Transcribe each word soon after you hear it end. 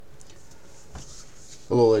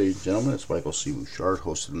Hello, ladies and gentlemen. It's Michael C. Bouchard,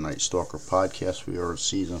 host of the Night Stalker podcast. We are in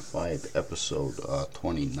season 5, episode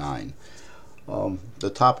 29.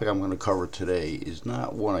 The topic I'm going to cover today is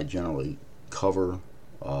not one I generally cover.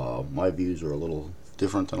 My views are a little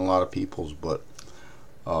different than a lot of people's, but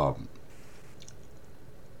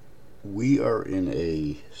we are in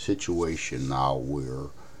a situation now where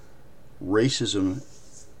racism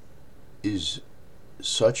is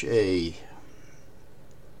such a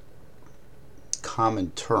common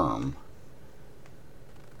term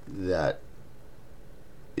that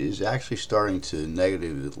is actually starting to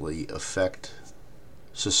negatively affect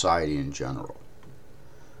society in general.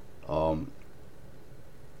 And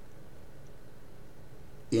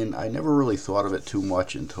I never really thought of it too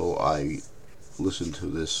much until I listened to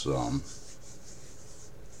this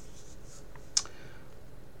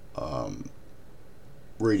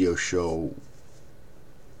radio show,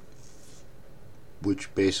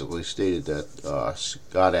 which basically stated that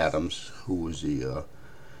Scott Adams, who was the,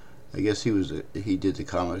 I guess he did the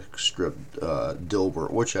comic strip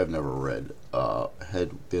Dilbert, which I've never read,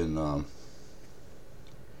 had been,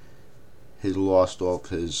 he'd lost all of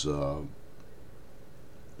his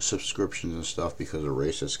subscriptions and stuff because of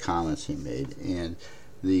racist comments he made, and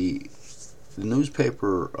the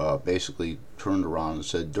newspaper basically turned around and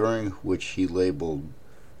said, during which he labeled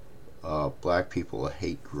black people a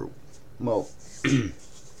hate group. Well,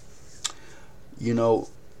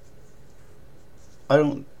 I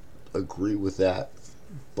don't agree with that,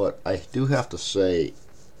 but I do have to say,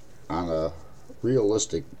 on a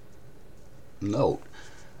realistic note,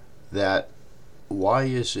 that why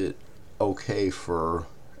is it okay for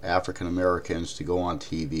African Americans to go on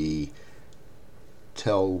TV,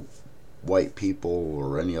 tell white people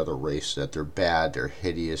or any other race that they're bad, they're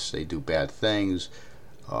hideous, they do bad things,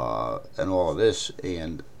 and all of this,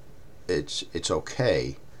 and it's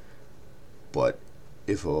okay, but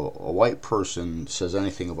if a white person says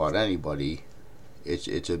anything about anybody,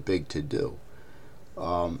 it's a big to-do.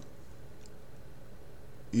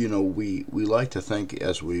 We like to think,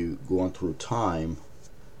 as we go on through time,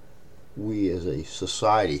 we as a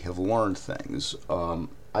society have learned things.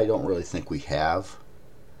 I don't really think we have.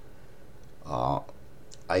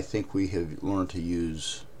 I think we have learned to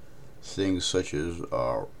use things such as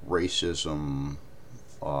racism,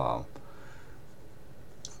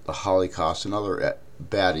 the Holocaust, and other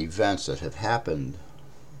bad events that have happened,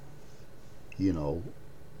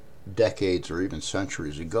 decades or even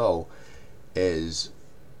centuries ago, as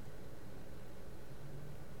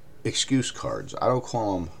excuse cards. I don't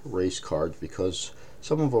call them race cards because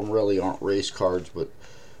some of them really aren't race cards, but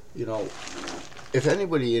if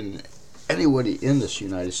anybody in this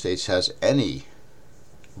United States has any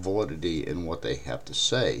validity in what they have to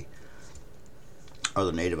say, are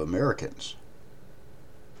the Native Americans.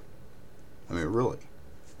 I mean, really.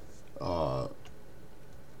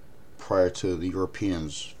 Prior to the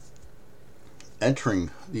Europeans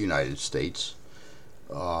entering the United States,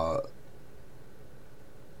 all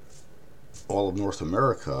of North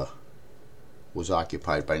America was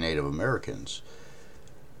occupied by Native Americans,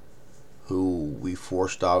 who we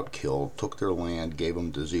forced out, killed, took their land, gave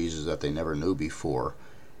them diseases that they never knew before,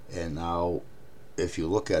 and now, if you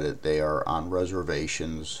look at it, they are on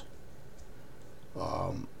reservations.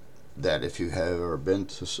 That if you have ever been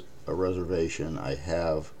to a reservation, I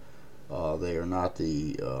have. They are not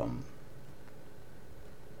the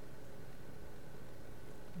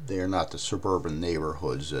suburban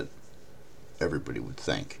neighborhoods that everybody would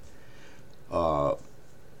think. But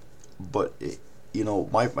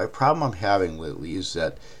my problem I'm having lately is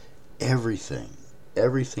that everything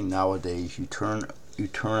nowadays you turn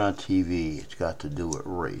on TV, it's got to do with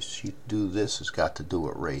race. You do this, it's got to do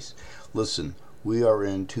with race. Listen, we are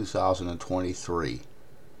in 2023.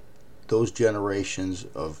 Those generations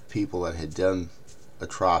of people that had done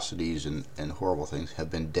atrocities and horrible things have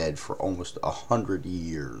been dead for almost 100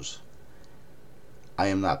 years. I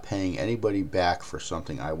am not paying anybody back for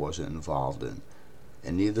something I wasn't involved in,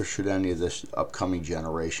 and neither should any of this upcoming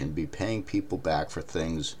generation be paying people back for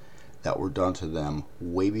things that were done to them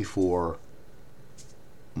way before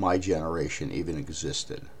my generation even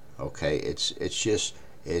existed. Okay, it's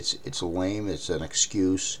lame. It's an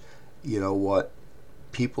excuse. You know what?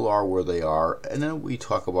 People are where they are, and then we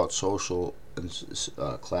talk about social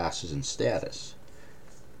classes and status,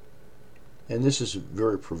 and this is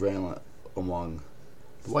very prevalent among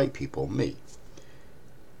white people. Me.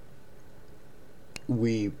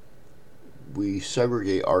 We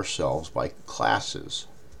segregate ourselves by classes,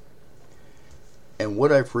 and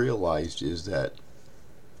what I've realized is that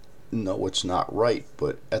no, it's not right,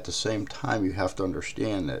 but at the same time you have to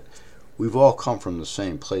understand that we've all come from the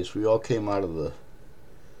same place. We all came out of the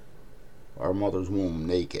our mother's womb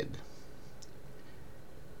naked.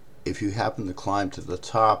 If you happen to climb to the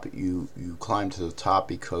top, you climb to the top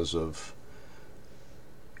because of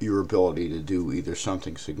your ability to do either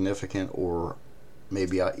something significant or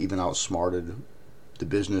maybe even outsmarted the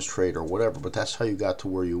business trade or whatever, but that's how you got to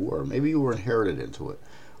where you were. Maybe you were inherited into it.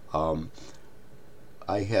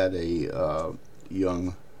 I had a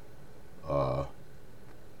young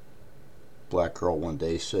black girl one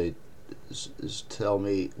day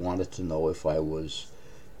wanted to know if I was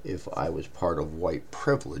part of white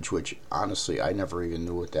privilege, which honestly I never even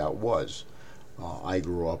knew what that was. I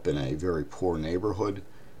grew up in a very poor neighborhood,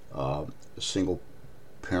 a single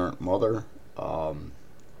parent mother.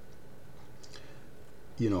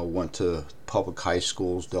 Went to public high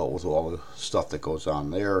schools, dealt with all the stuff that goes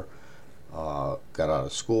on there. Got out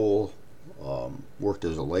of school, worked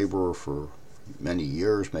as a laborer for many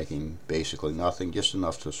years, making basically nothing, just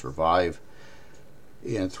enough to survive.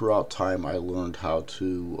 And throughout time, I learned how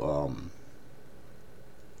to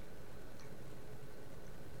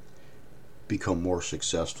become more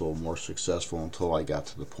successful until I got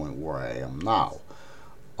to the point where I am now.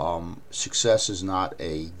 Success is not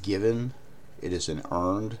a given, it is an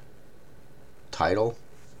earned title.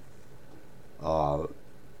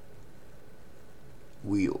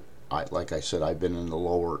 Like I said, I've been in the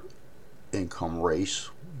lower income race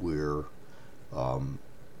where, and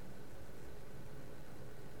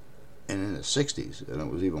in the 60s, and it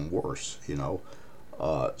was even worse,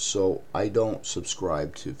 So I don't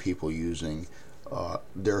subscribe to people using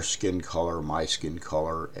their skin color, my skin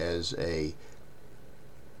color, as an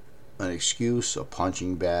excuse, a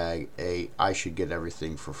punching bag, I should get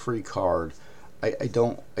everything for free card. I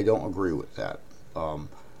don't agree with that.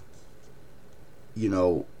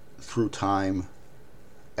 Through time,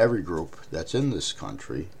 every group that's in this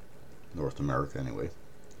country, North America anyway,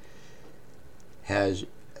 has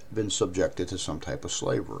been subjected to some type of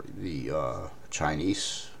slavery. The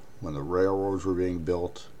Chinese, when the railroads were being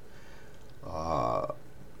built,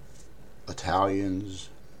 Italians,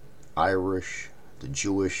 Irish, the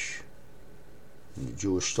Jewish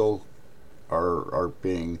still are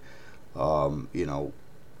being,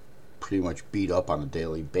 pretty much beat up on a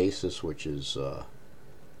daily basis, which is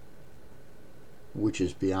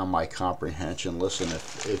beyond my comprehension. Listen,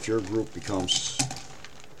 if your group becomes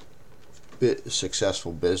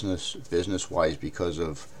successful business wise because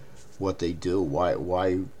of what they do, why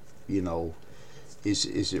is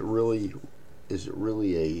it really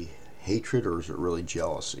a hatred, or is it really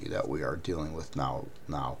jealousy that we are dealing with now?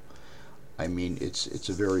 I mean, it's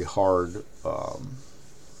a very hard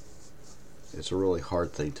it's a really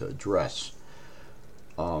hard thing to address.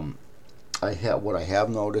 What I have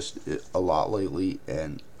noticed a lot lately,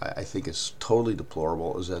 and I think it's totally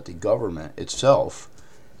deplorable, is that the government itself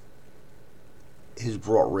has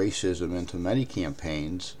brought racism into many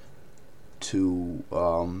campaigns to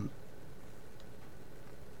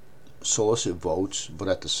solicit votes, but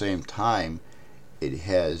at the same time, it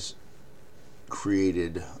has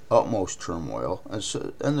created utmost turmoil,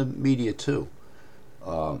 and the media too.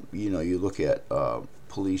 You look at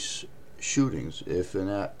police shootings. And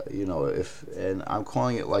I'm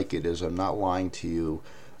calling it like it is. I'm not lying to you.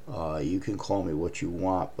 You can call me what you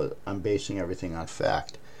want, but I'm basing everything on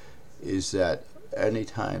fact. Is that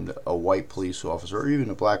anytime a white police officer or even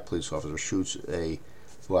a black police officer shoots a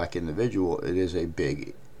black individual, it is a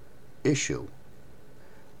big issue.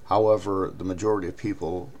 However, the majority of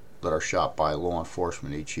people that are shot by law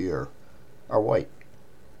enforcement each year are white.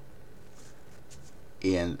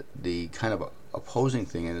 And the kind of opposing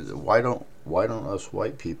thing is, why don't us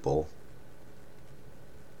white people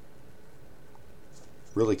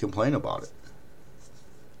really complain about it?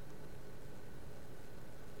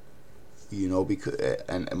 Because,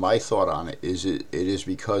 and my thought on it is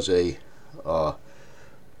because it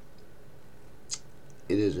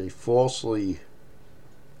is a falsely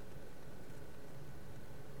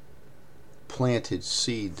planted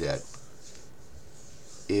seed that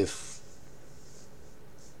if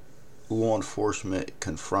law enforcement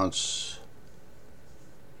confronts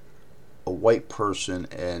a white person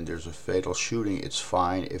and there's a fatal shooting, it's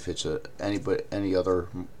fine. If it's any other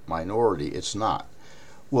minority, it's not.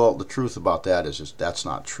 Well, the truth about that is that's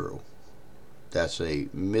not true. That's a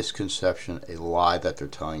misconception, a lie that they're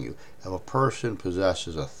telling you. If a person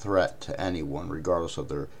possesses a threat to anyone, regardless of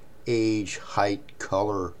their age, height,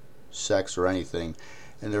 color, sex, or anything,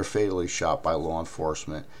 and they're fatally shot by law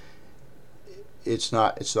enforcement, it's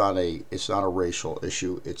not a racial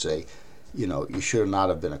issue. It's you should not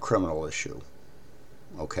have been a criminal issue.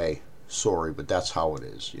 Okay, sorry, but that's how it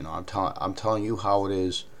is. I'm telling you how it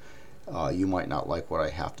is. You might not like what I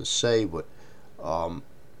have to say, but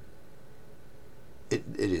it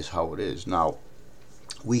is how it is. Now,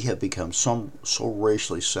 we have become so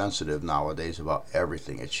racially sensitive nowadays about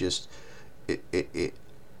everything. It's just,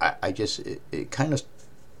 I just, it kind of,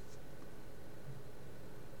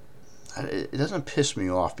 it doesn't piss me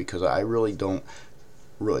off because I really don't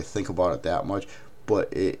really think about it that much,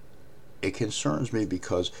 but it concerns me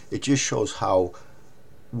because it just shows how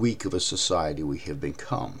weak of a society we have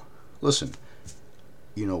become. Listen,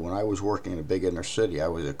 when I was working in a big inner city, I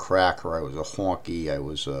was a cracker, I was a honky, I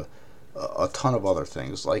was a ton of other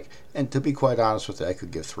things. And to be quite honest with you, I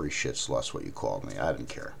could give three shits less what you called me. I didn't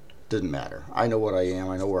care. Didn't matter. I know what I am.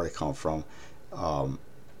 I know where I come from.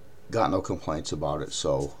 Got no complaints about it.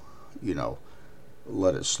 So,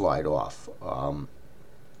 let it slide off.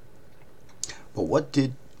 But what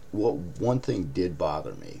one thing did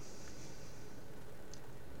bother me,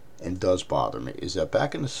 and does bother me, is that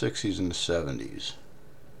back in the 60s and the 70s,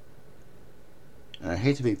 and I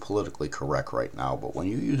hate to be politically correct right now, but when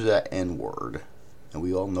you use that N-word, and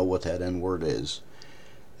we all know what that N-word is,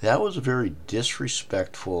 that was a very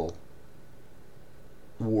disrespectful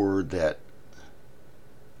word that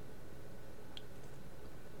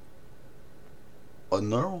a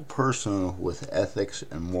normal person with ethics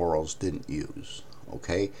and morals didn't use.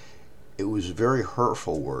 Okay? It was a very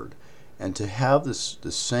hurtful word. And to have the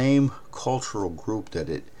same cultural group that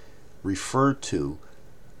it referred to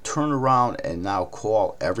turn around and now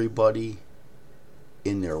call everybody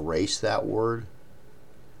in their race that word,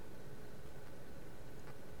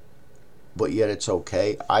 but yet it's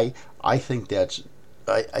okay. I think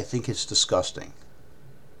I think it's disgusting.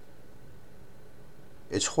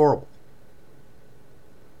 It's horrible.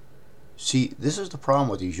 See, this is the problem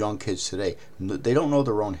with these young kids today. They don't know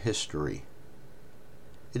their own history.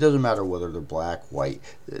 It doesn't matter whether they're black, white.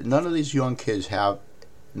 None of these young kids have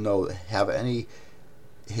any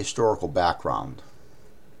historical background.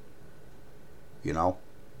 And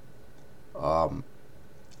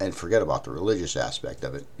forget about the religious aspect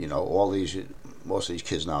of it. Most of these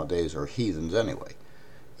kids nowadays are heathens anyway.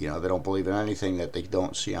 They don't believe in anything that they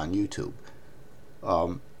don't see on YouTube.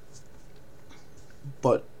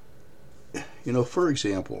 But for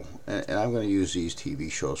example, and I'm going to use these TV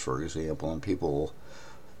shows for example, and people,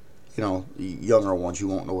 the younger ones, you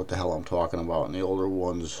won't know what the hell I'm talking about, and the older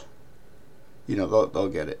ones, they'll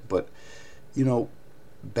get it. But,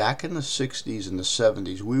 back in the 60s and the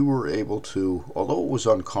 70s, we were able to, although it was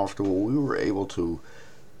uncomfortable, we were able to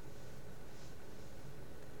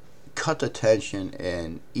cut the tension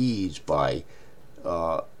and ease by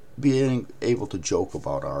being able to joke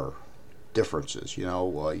about our differences.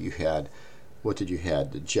 You had, what did you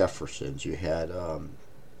had? The Jeffersons, you had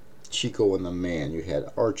Chico and the Man, you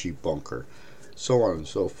had Archie Bunker, so on and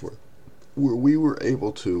so forth, where we were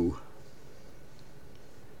able to,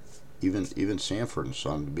 even Sanford and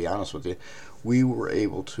Son, to be honest with you, we were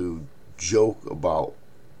able to joke about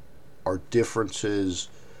our differences,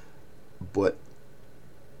 but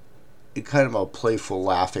in kind of a playful,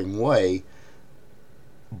 laughing way.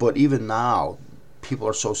 But even now, people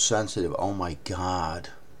are so sensitive. Oh my God.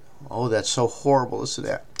 Oh, that's so horrible. Listen to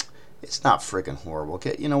that. It's not freaking horrible.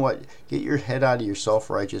 You know what? Get your head out of your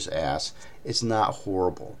self-righteous ass. It's not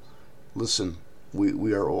horrible. Listen,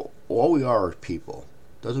 we are all we are people.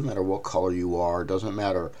 Doesn't matter what color you are. Doesn't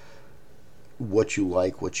matter what you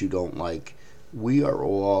like, what you don't like. We are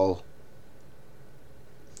all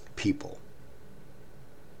people.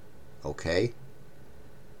 Okay?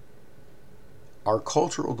 Our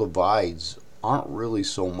cultural divides aren't really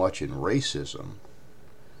so much in racism,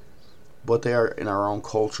 but they are in our own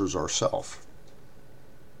cultures ourselves.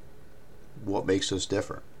 What makes us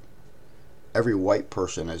different? Every white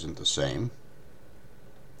person isn't the same.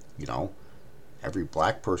 Every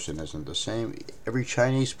black person isn't the same. Every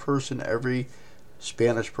Chinese person, every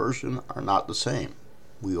Spanish person are not the same.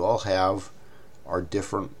 We all have our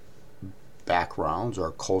different backgrounds,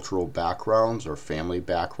 our cultural backgrounds, our family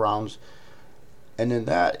backgrounds. And in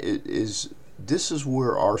that, this is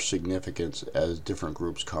where our significance as different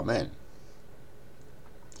groups come in.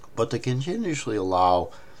 But to continuously allow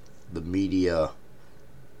the media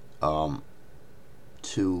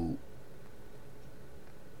to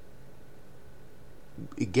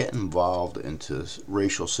get involved into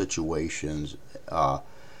racial situations,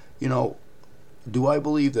 do I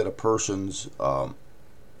believe that a person's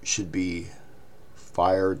should be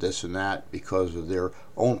fired, this and that, because of their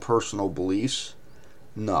own personal beliefs?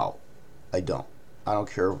 No, I don't. I don't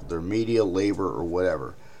care if they're media, labor, or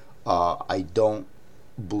whatever. I don't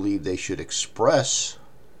believe they should express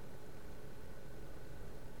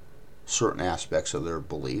certain aspects of their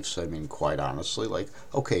beliefs. I mean, quite honestly,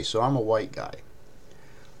 okay, so I'm a white guy.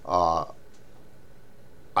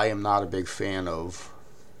 I I am not a big fan of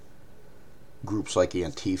groups like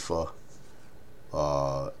Antifa,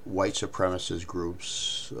 white supremacist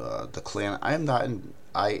groups, the Klan. I am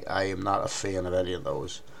not a fan of any of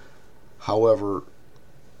those. However,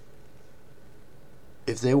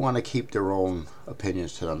 if they want to keep their own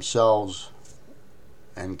opinions to themselves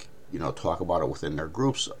and talk about it within their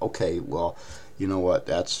groups, okay, well, you know what?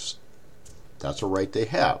 That's a right they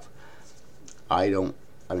have.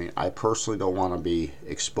 I personally don't want to be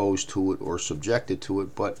exposed to it or subjected to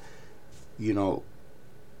it, but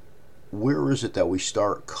where is it that we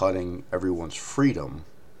start cutting everyone's freedom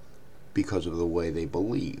because of the way they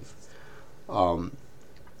believe? In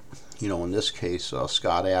this case,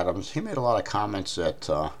 Scott Adams, he made a lot of comments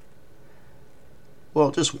that,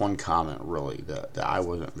 just one comment really that I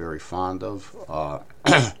wasn't very fond of.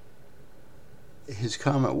 His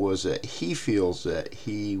comment was that he feels that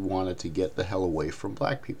he wanted to get the hell away from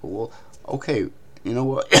black people. Well, okay, you know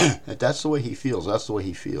what? If that's the way he feels, that's the way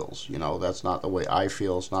he feels. That's not the way I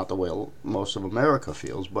feel. It's not the way most of America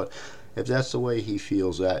feels. But if that's the way he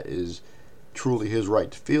feels, that is truly his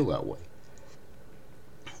right to feel that way.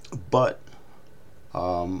 But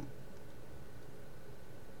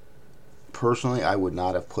personally, I would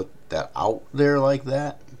not have put that out there like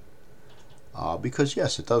that. Because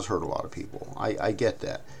yes, it does hurt a lot of people. I get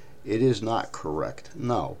that. It is not correct.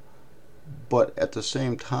 No. But at the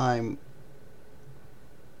same time,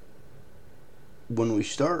 when we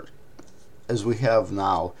start, as we have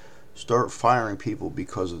now, start firing people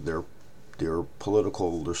because of their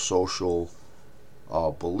political, their social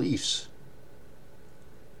beliefs,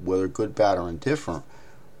 whether good, bad, or indifferent,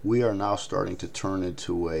 we are now starting to turn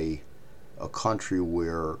into a country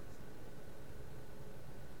where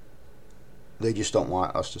they just don't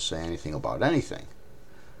want us to say anything about anything.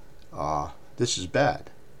 This is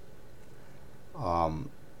bad.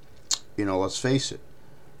 Let's face it.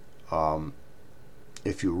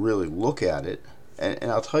 If you really look at it,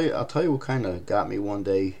 and I'll tell you what kind of got me one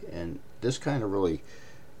day, and this kind of really,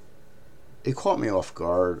 it caught me off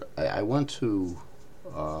guard. I went to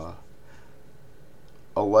a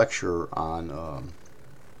lecture on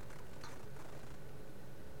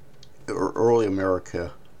early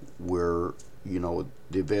America, where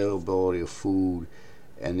the availability of food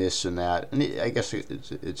and this and that, and I guess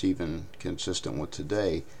it's even consistent with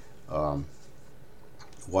today.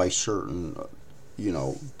 Why certain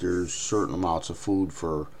there's certain amounts of food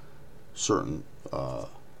for certain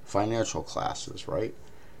financial classes, right?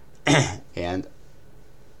 And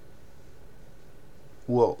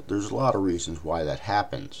there's a lot of reasons why that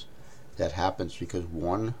happens. That happens because,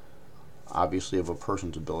 one, obviously, of a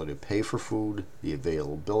person's ability to pay for food, the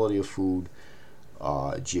availability of food,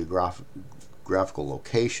 geographical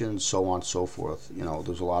locations, so on and so forth.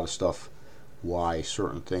 There's a lot of stuff why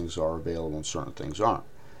certain things are available and certain things aren't.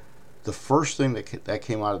 The first thing that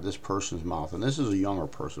came out of this person's mouth, and this is a younger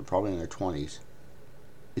person, probably in their 20s,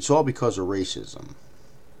 it's all because of racism.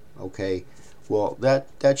 Okay? Well, that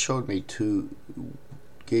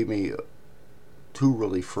gave me two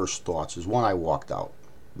really first thoughts. Is one, I walked out,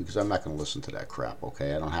 because I'm not going to listen to that crap,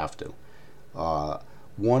 okay? I don't have to.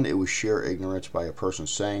 One, it was sheer ignorance by a person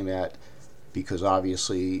saying that, because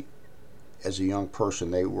obviously, as a young person,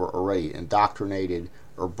 they were already indoctrinated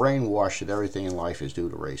or brainwashed that everything in life is due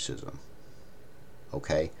to racism.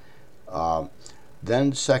 Okay?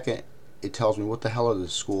 Then second, it tells me what the hell are the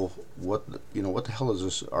school, what the hell is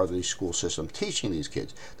this, are these school systems teaching these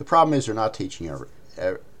kids? The problem is they're not teaching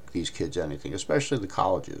these kids anything, especially the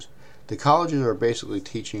colleges. The colleges are basically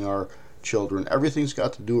teaching our children everything's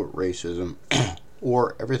got to do with racism,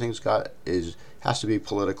 or everything's has to be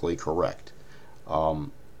politically correct.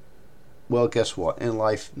 Well, guess what? In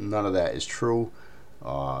life, none of that is true.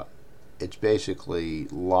 It's basically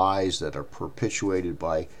lies that are perpetuated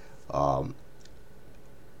by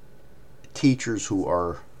teachers who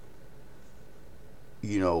are,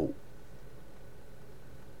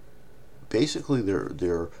 basically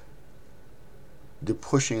they're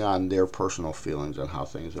pushing on their personal feelings on how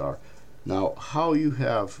things are. Now, how you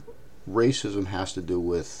have racism has to do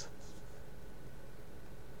with,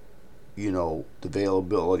 the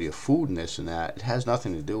availability of food and this and that. It has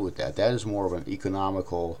nothing to do with that. That is more of an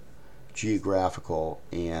economical, geographical,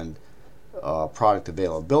 and product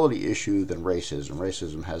availability issue than racism.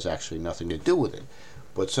 Racism has actually nothing to do with it.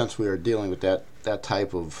 But since we are dealing with that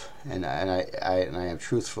type of, and I am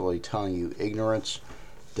truthfully telling you, ignorance,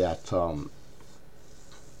 that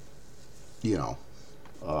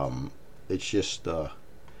it's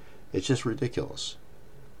just ridiculous.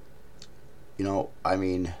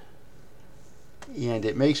 And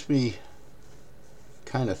it makes me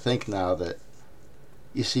kind of think now that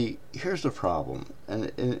You see, here's the problem,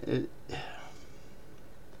 and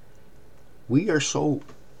we are so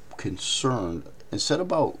concerned, instead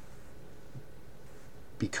about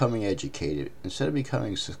becoming educated, instead of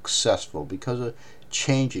becoming successful because of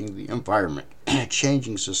changing the environment,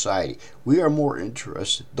 changing society, we are more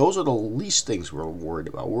interested. Those are the least things we're worried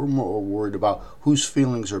about. We're more worried about whose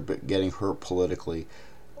feelings are getting hurt politically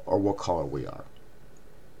or what color we are.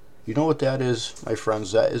 You know what that is, my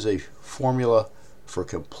friends? That is a formula for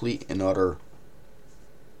complete and utter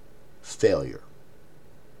failure.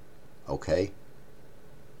 Okay?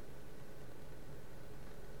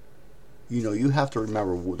 You know, you have to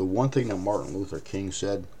remember the one thing that Martin Luther King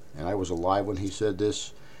said, and I was alive when he said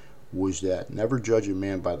this, was that never judge a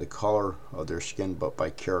man by the color of their skin but by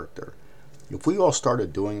character. If we all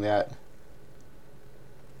started doing that,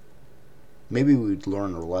 maybe we'd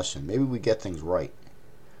learn a lesson. Maybe we'd get things right.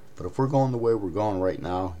 But if we're going the way we're going right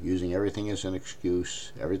now, using everything as an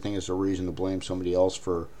excuse, everything as a reason to blame somebody else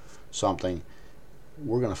for something,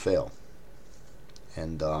 we're going to fail.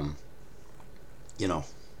 And, you know,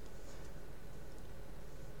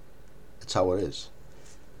 that's how it is.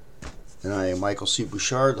 And I am Michael C.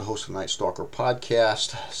 Bouchard, the host of the Night Stalker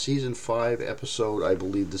podcast, Season 5, episode, I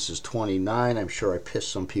believe this is 29. I'm sure I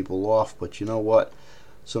pissed some people off, but you know what?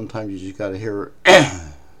 Sometimes you just got to hear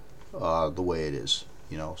it the way it is,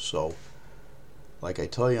 you know. So, like I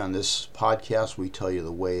tell you on this podcast, we tell you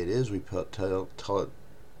the way it is. We tell it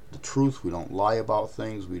the truth. We don't lie about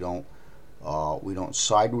things. We don't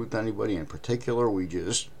side with anybody in particular. We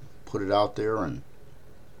just put it out there, and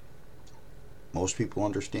most people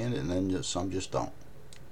understand it, and then some just don't.